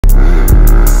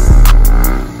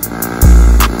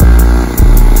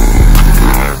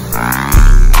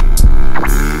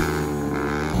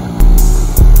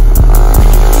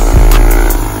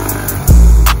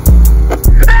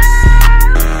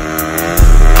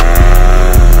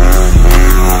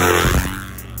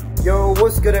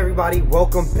good, everybody?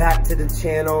 Welcome back to the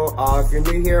channel. If you're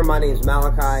new here, my name is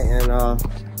Malachi, and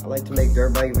I like to make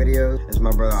dirt bike videos. It's my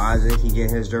brother Isaac. He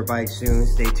getting his dirt bike soon.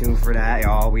 Stay tuned for that,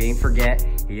 y'all. We ain't forget.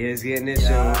 He is getting it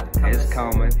soon. It's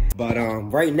coming. But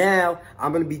right now,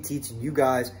 I'm gonna be teaching you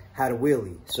guys how to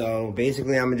wheelie. So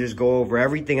basically, I'm gonna just go over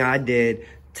everything I did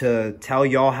to tell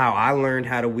y'all how I learned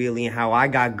how to wheelie and how I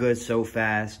got good so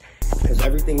fast. Because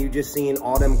everything you just seen,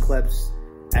 all them clips,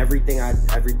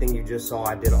 everything you just saw,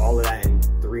 I did all of that in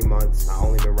 3 months. I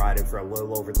only been riding for a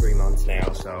little over 3 months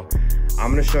now. So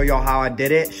I'm gonna show y'all how I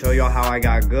did it, show y'all how I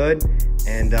got good,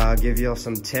 and give y'all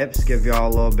some tips, give y'all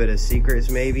a little bit of secrets,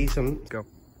 maybe some. Let's go.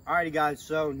 Alrighty guys,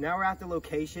 so now we're at the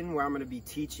location where I'm gonna be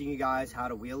teaching you guys how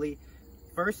to wheelie.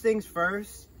 First things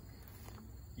first,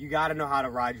 you gotta know how to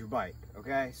ride your bike,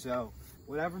 okay? So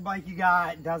whatever bike you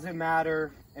got, doesn't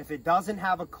matter. If it doesn't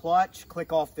have a clutch,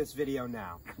 click off this video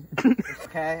now.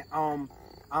 Okay?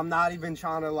 I'm not even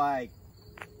trying to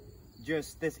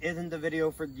this isn't the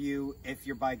video for you if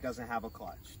your bike doesn't have a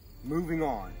clutch. Moving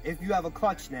on. If you have a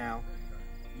clutch now,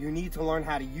 you need to learn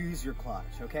how to use your clutch,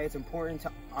 okay? It's important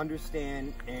to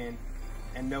understand and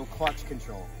know clutch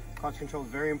control. Clutch control is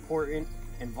very important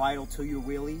and vital to your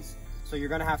wheelies. So you're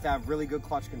gonna have to have really good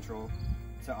clutch control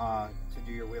to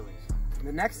do your wheelies.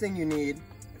 The next thing you need,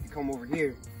 if you come over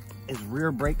here, is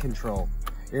rear brake control.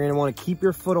 You're gonna wanna keep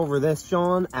your foot over this,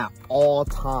 Sean, at all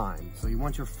times. So you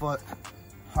want your foot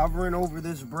hovering over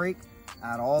this brake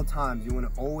at all times. You wanna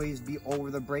always be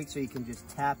over the brake so you can just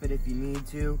tap it if you need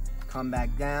to, come back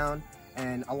down.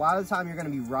 And a lot of the time you're gonna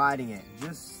be riding it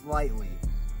just slightly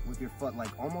with your foot, like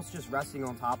almost just resting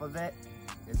on top of it.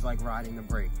 It's like riding the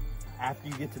brake. After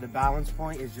you get to the balance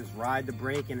point, is just ride the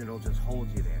brake and it'll just hold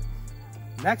you there.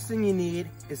 Next thing you need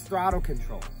is throttle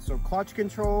control. So clutch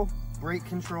control, brake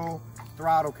control,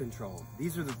 throttle control.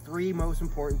 These are the three most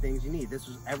important things you need. This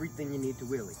is everything you need to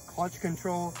wheelie. Clutch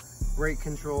control, brake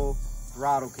control,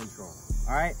 throttle control.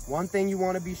 All right, one thing you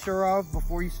want to be sure of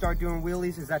before you start doing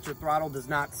wheelies is that your throttle does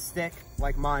not stick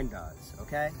like mine does,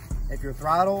 okay? If your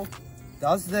throttle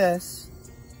does this,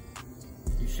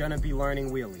 you shouldn't be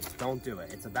learning wheelies. Don't do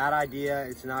it. It's a bad idea.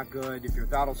 It's not good. If your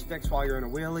throttle sticks while you're in a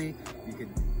wheelie,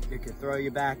 it could throw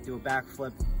you back, do a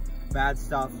backflip, bad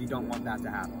stuff. You don't want that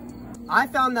to happen. I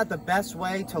found that the best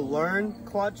way to learn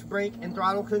clutch, brake, and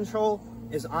throttle control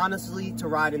is honestly to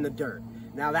ride in the dirt.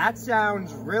 Now that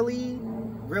sounds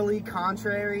really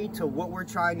contrary to what we're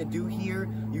trying to do here.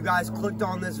 You guys clicked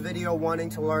on this video wanting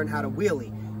to learn how to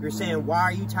wheelie. You're saying, why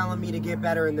are you telling me to get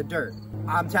better in the dirt?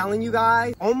 I'm telling you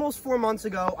guys, almost 4 months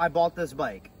ago, I bought this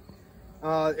bike.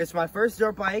 It's my first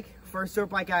dirt bike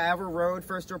I ever rode,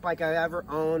 first dirt bike I ever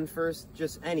owned, first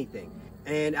just anything.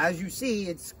 And as you see,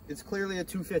 it's clearly a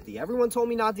 250. Everyone told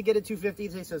me not to get a 250.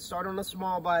 They said start on a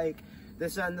small bike,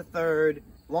 this, that, and the third.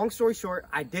 Long story short,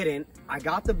 I didn't. I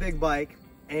got the big bike,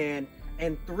 and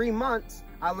in 3 months,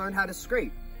 I learned how to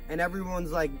scrape. And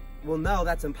everyone's like, well, no,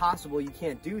 that's impossible. You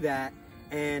can't do that.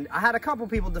 And I had a couple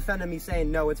people defending me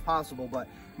saying, no, it's possible, but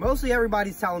mostly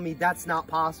everybody's telling me that's not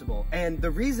possible. And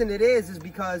the reason it is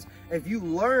because if you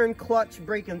learn clutch,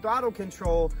 brake, and throttle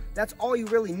control, that's all you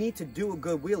really need to do a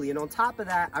good wheelie. And on top of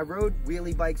that, I rode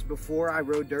wheelie bikes before I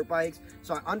rode dirt bikes,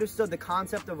 so I understood the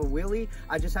concept of a wheelie.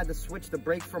 I just had to switch the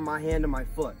brake from my hand to my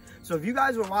foot. So if you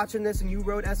guys were watching this and you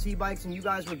rode SC bikes and you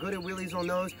guys were good at wheelies on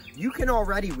those, you can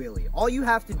already wheelie. All you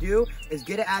have to do is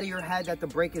get it out of your head that the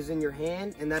brake is in your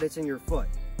hand and that it's in your foot.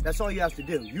 That's all you have to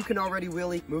do. You can already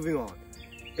wheelie. Moving on.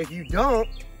 If you don't,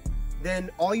 then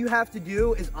all you have to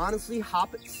do is honestly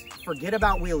forget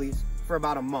about wheelies for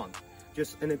about a month.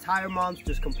 Just an entire month,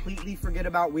 just completely forget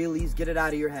about wheelies, get it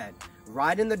out of your head.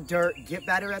 Ride in the dirt, get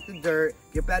better at the dirt,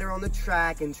 get better on the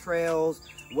track and trails,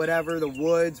 whatever, the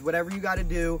woods, whatever you gotta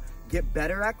do. Get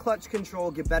better at clutch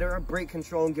control, get better at brake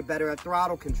control, and get better at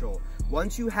throttle control.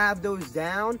 Once you have those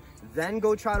down, then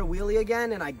go try to wheelie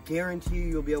again, and I guarantee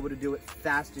you'll be able to do it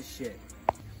fast as shit.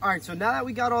 All right, so now that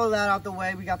we got all of that out the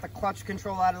way, we got the clutch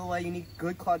control out of the way. You need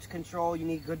good clutch control, you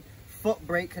need good foot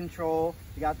brake control.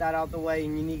 You got that out the way,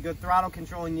 and you need good throttle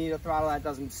control, and you need a throttle that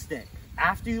doesn't stick.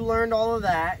 After you learned all of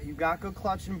that, you got good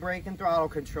clutch and brake and throttle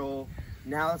control,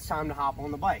 now it's time to hop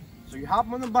on the bike. So you hop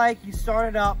on the bike, you start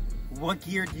it up. What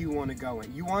gear do you want to go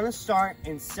in? You want to start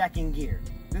in second gear.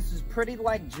 This is pretty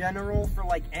general for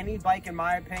any bike in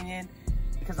my opinion,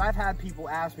 because I've had people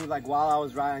ask me while I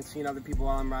was riding, seeing other people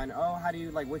while I'm riding, oh, how do you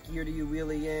what gear do you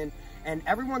wheelie in? And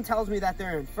everyone tells me that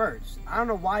they're in first. I don't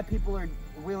know why people are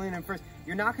wheeling in first.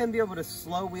 You're not going to be able to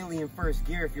slow wheelie in first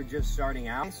gear if you're just starting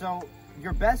out. So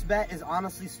your best bet is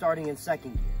honestly starting in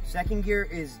second gear. Second gear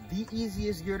is the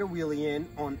easiest gear to wheelie in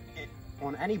on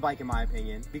on any bike in my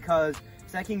opinion, because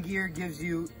second gear gives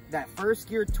you that first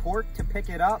gear torque to pick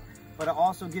it up, but it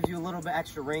also gives you a little bit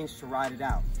extra range to ride it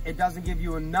out. It doesn't give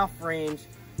you enough range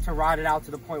to ride it out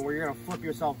to the point where you're gonna flip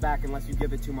yourself back unless you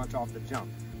give it too much off the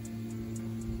jump.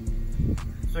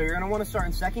 So you're gonna wanna start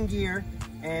in second gear,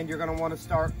 and you're gonna wanna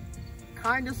start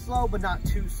kind of slow, but not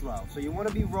too slow. So you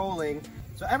wanna be rolling.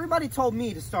 So everybody told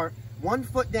me to start 1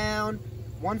 foot down,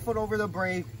 1 foot over the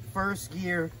brake, first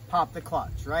gear, pop the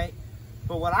clutch, right?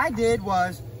 But what I did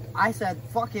was, I said,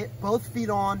 fuck it, both feet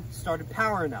on, started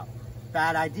powering up.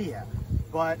 Bad idea.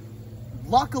 But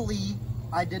luckily,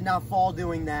 I did not fall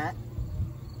doing that.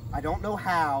 I don't know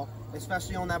how,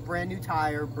 especially on that brand new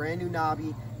tire, brand new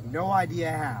knobby, no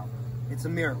idea how. It's a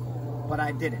miracle, but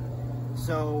I did it.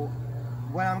 So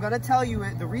what I'm gonna tell you,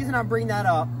 the reason I bring that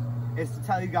up is to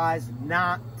tell you guys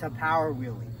not to power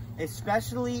wheelie,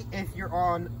 especially if you're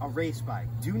on a race bike.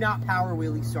 Do not power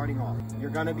wheelie starting off. You're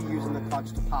gonna be using the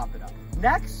clutch to pop it up.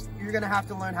 Next, you're gonna have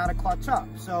to learn how to clutch up.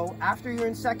 So after you're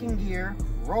in second gear,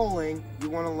 rolling, you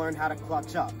wanna learn how to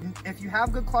clutch up. If you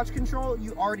have good clutch control,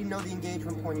 you already know the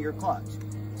engagement point of your clutch.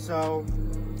 So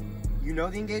you know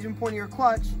the engagement point of your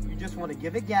clutch, you just wanna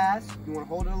give it gas, you wanna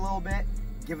hold it a little bit,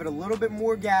 give it a little bit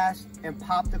more gas, and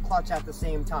pop the clutch at the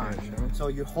same time. Yeah, sure. So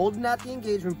you're holding at the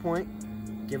engagement point,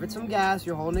 give it some gas,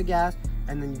 you're holding the gas,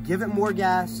 and then you give it more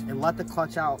gas and let the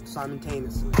clutch out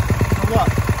simultaneously. So look,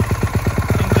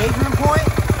 engagement point,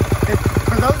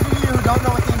 for those of you who don't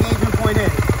know what the engagement point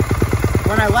is,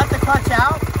 when I let the clutch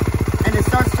out and it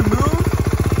starts to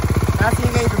move, that's the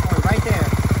engagement point right there.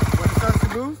 When it starts to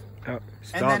move,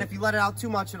 and then if you let it out too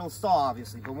much, it'll stall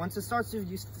obviously. But once it starts to,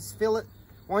 you feel it,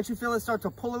 once you feel it start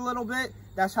to pull a little bit,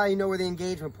 that's how you know where the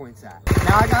engagement point's at.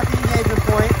 Now I got the engagement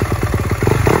point.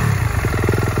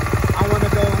 I want to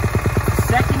go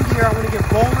second gear, I want to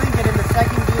get rolling, get into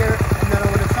second gear, and then I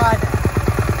want to try that.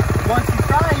 Once you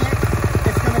try it,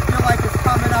 it's going to feel like it's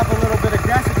coming up a little bit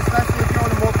aggressive, especially if you're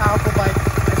on a more powerful bike.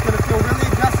 It's going to feel really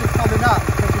aggressive coming up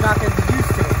because you're not going to be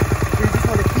used to it. So you just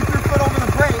want to keep your foot over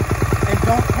the brake and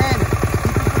don't panic.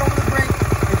 Keep your foot over the brake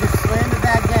and just slam it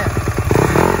back down.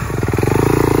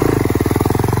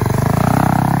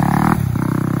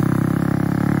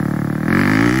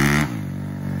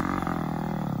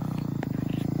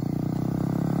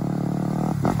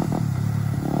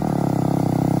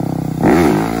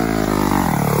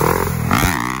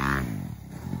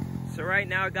 Right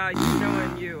now, guys,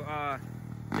 showing you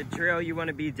the drill you want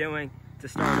to be doing to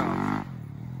start off.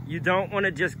 You don't want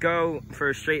to just go for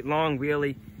a straight long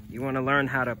wheelie. You want to learn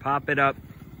how to pop it up,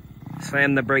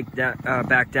 slam the brake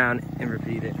back down, and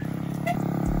repeat it.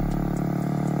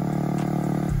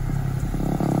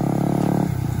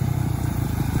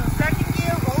 So second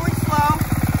gear, rolling slow,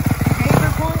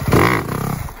 engagement point,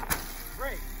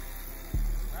 brake,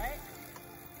 right?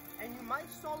 And you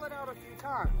might stall it out a few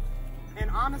times. And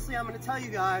honestly, I'm gonna tell you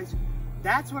guys,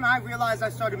 that's when I realized I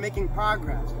started making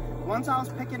progress. Once I was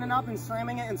picking it up and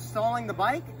slamming it and stalling the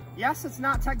bike, yes, it's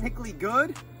not technically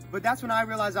good, but that's when I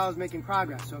realized I was making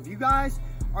progress. So if you guys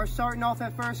are starting off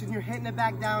at first and you're hitting it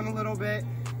back down a little bit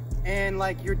and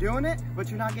like you're doing it, but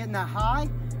you're not getting that high,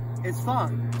 it's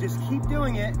fine. Just keep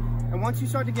doing it. And once you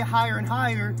start to get higher and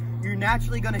higher, you're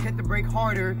naturally gonna hit the brake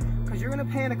harder because you're gonna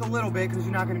panic a little bit because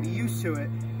you're not gonna be used to it.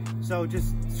 So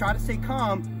just try to stay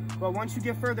calm. But once you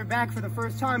get further back for the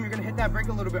first time, you're gonna hit that brake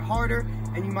a little bit harder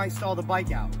and you might stall the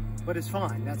bike out. But it's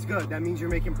fine, that's good. That means you're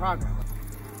making progress.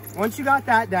 Once you got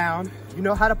that down, you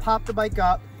know how to pop the bike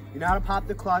up, you know how to pop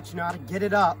the clutch, you know how to get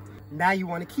it up. Now you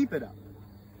wanna keep it up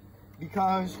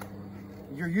because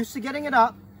you're used to getting it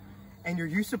up and you're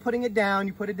used to putting it down,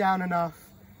 you put it down enough.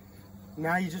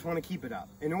 Now you just wanna keep it up.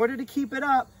 In order to keep it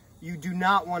up, you do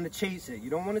not wanna chase it.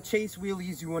 You don't wanna chase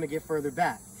wheelies, you wanna get further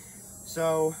back.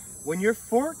 So when your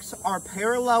forks are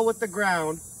parallel with the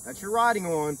ground that you're riding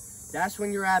on, that's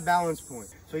when you're at balance point.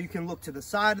 So you can look to the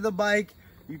side of the bike,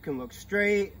 you can look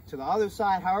straight to the other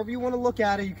side, however you want to look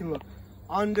at it. You can look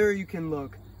under, you can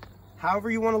look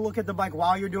however you want to look at the bike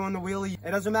while you're doing the wheelie.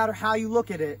 It doesn't matter how you look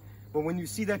at it, but when you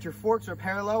see that your forks are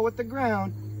parallel with the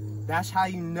ground, that's how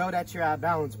you know that you're at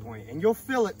balance point. And you'll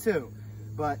feel it too,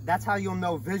 but that's how you'll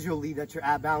know visually that you're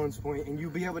at balance point, and you'll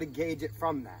be able to gauge it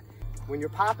from that. When you're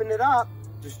popping it up,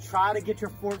 just try to get your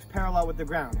forks parallel with the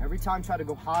ground. Every time, try to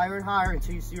go higher and higher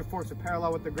until you see your forks are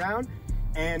parallel with the ground.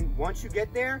 And once you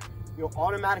get there, you'll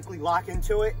automatically lock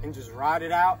into it and just ride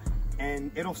it out. And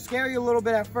it'll scare you a little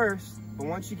bit at first, but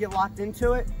once you get locked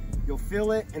into it, you'll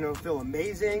feel it and it'll feel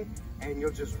amazing. And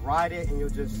you'll just ride it and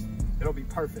it'll be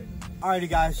perfect. Alrighty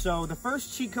guys, so the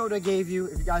first cheat code I gave you,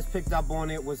 if you guys picked up on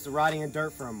it, was the riding in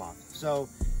dirt for a month. So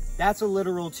That's a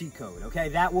literal cheat code, okay?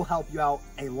 That will help you out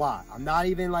a lot. I'm not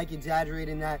even like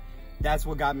exaggerating that. That's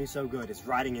what got me so good, is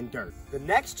riding in dirt. The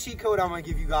next cheat code I'm gonna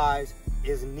give you guys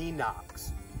is knee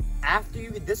knocks.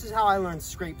 This is how I learned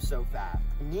scrapes so fast.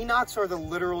 Knee knocks are the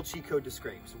literal cheat code to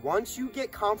scrapes. Once you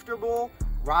get comfortable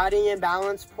riding in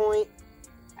balance point,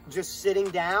 just sitting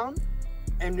down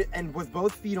and with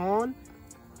both feet on,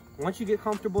 once you get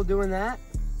comfortable doing that,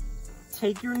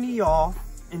 take your knee off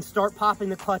and start popping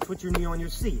the clutch with your knee on your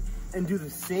seat, and do the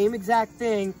same exact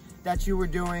thing that you were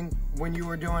doing when you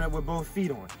were doing it with both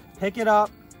feet on. Pick it up,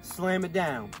 slam it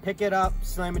down. Pick it up,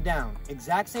 slam it down.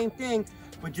 Exact same thing,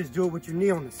 but just do it with your knee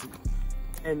on the seat.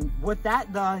 And what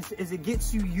that does is it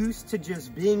gets you used to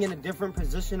just being in a different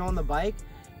position on the bike,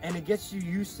 and it gets you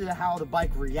used to how the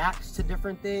bike reacts to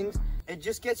different things. It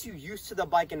just gets you used to the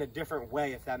bike in a different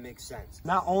way, if that makes sense.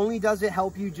 Not only does it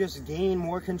help you just gain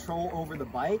more control over the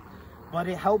bike, but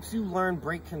it helps you learn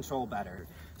brake control better.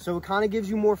 So it kind of gives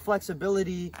you more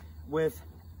flexibility with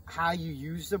how you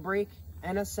use the brake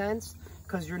in a sense,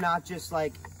 because you're not just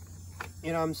like,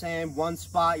 you know what I'm saying, one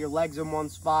spot, your legs in one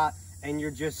spot, and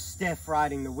you're just stiff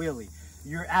riding the wheelie.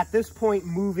 You're at this point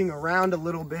moving around a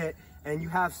little bit, and you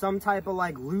have some type of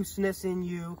like looseness in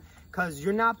you, because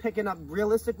you're not picking up,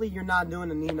 realistically, you're not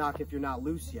doing a knee knock if you're not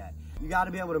loose yet. You got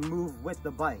to be able to move with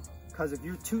the bike, because if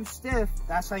you're too stiff,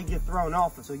 that's how you get thrown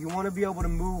off. So you want to be able to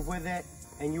move with it,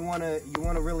 and you want to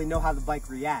really know how the bike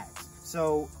reacts.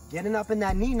 So getting up in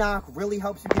that knee knock really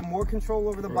helps you get more control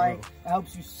over the bike. It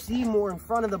helps you see more in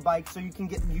front of the bike so you can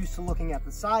get used to looking at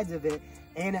the sides of it,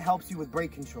 and it helps you with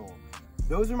brake control.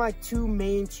 Those are my two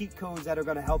main cheat codes that are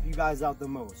going to help you guys out the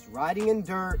most. Riding in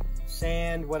dirt,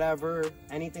 sand, whatever,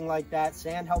 anything like that.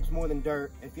 Sand helps more than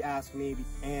dirt, if you ask me.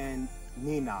 And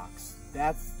knee knocks.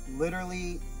 That's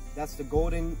the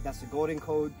golden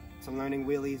code to learning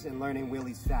wheelies and learning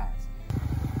wheelies fast.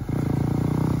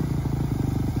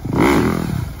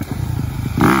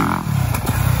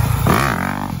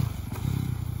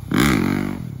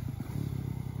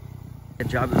 Good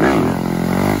job of that.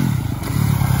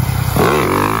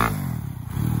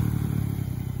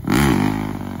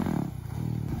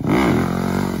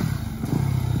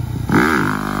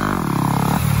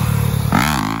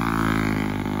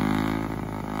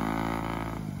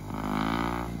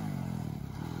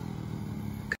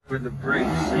 With the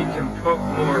brakes, so you can put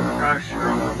more pressure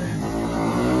on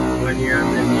it when you're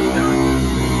in the knee knock.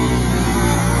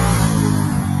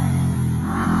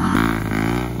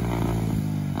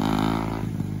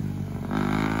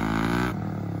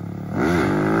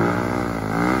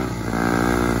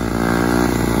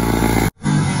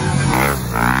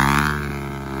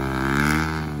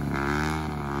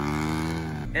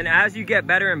 And as you get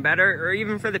better and better, or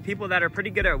even for the people that are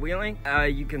pretty good at wheeling,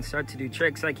 you can start to do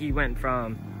tricks like he went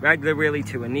from regular wheelie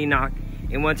to a knee knock.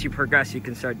 And once you progress, you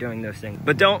can start doing those things.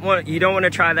 But you don't want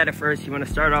to try that at first. You want to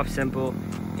start off simple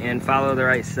and follow the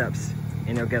right steps,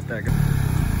 and you'll get there. So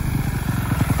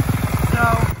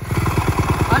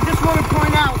I just want to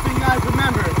point out so you guys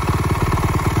remember,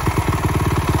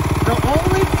 the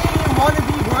only thing you want to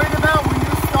be worried about when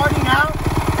you're starting out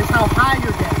is how high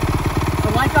you're getting. So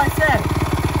like I said,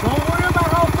 don't worry about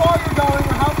how far you're going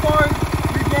or how far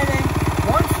you're getting.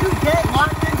 Once you get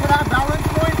locked into that balance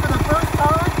point for the first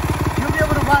time, you'll be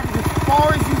able to ride it as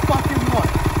far as you fucking want.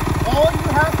 All you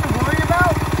have to worry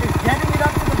about is getting it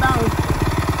up to the balance point.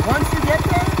 Once you get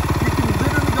there, you can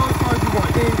literally go as far as you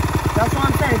want. And that's what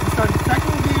I'm saying. Just start in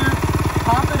second gear,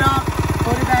 pop it up,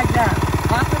 put it back down.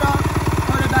 Pop it up,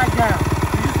 put it back down.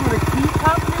 You just want to keep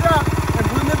popping it up and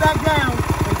putting it back down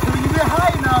until you get high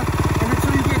enough, and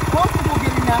until you get comfortable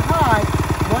getting that high.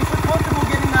 Once you're comfortable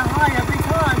getting that high every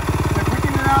time, you're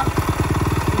picking it up,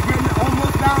 you're getting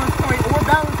almost balance point or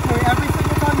balance point every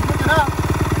single time you pick it up,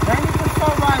 then you can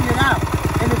start riding it out.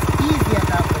 And it's easy at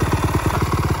that point.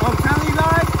 I'm telling you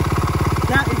guys,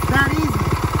 that it's that easy.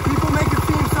 People make it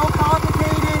seem so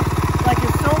complicated, like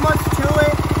it's so much to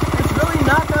it. It's really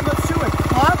not that much to it.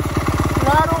 Clutch,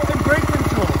 throttle, and brake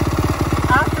control.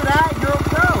 After that, you're a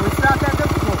pro. It's not that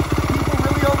difficult. People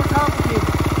really overcomplicate it.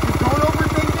 Just don't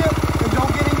overthink it and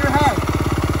don't get in your head.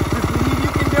 Just believe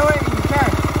you can do it, and you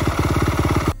can.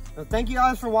 So thank you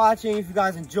guys for watching. If you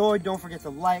guys enjoyed, don't forget to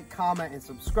like, comment, and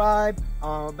subscribe.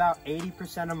 About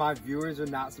 80% of my viewers are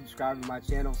not subscribed to my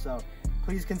channel, so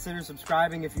please consider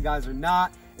subscribing if you guys are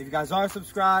not. If you guys are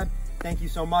subscribed, thank you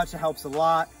so much. It helps a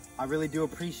lot. I really do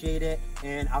appreciate it,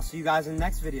 and I'll see you guys in the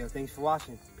next video. Thanks for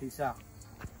watching. Peace out.